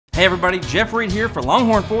Hey everybody, Jeff Reed here for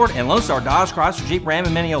Longhorn Ford and Lone Star Dodge, Chrysler, Jeep, Ram,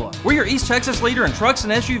 and Mineola. We're your East Texas leader in trucks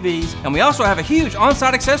and SUVs, and we also have a huge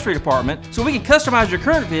on-site accessory department, so we can customize your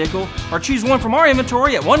current vehicle or choose one from our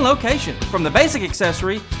inventory at one location. From the basic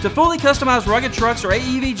accessory to fully customized rugged trucks or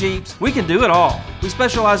AEV Jeeps, we can do it all. We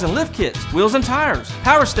specialize in lift kits, wheels and tires,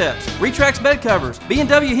 power steps, Retrax bed covers,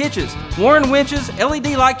 B&W hitches, Warren winches,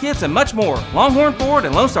 LED light kits, and much more. Longhorn Ford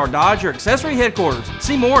and Lone Star Dodge, your accessory headquarters.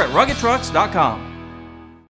 See more at ruggedtrucks.com.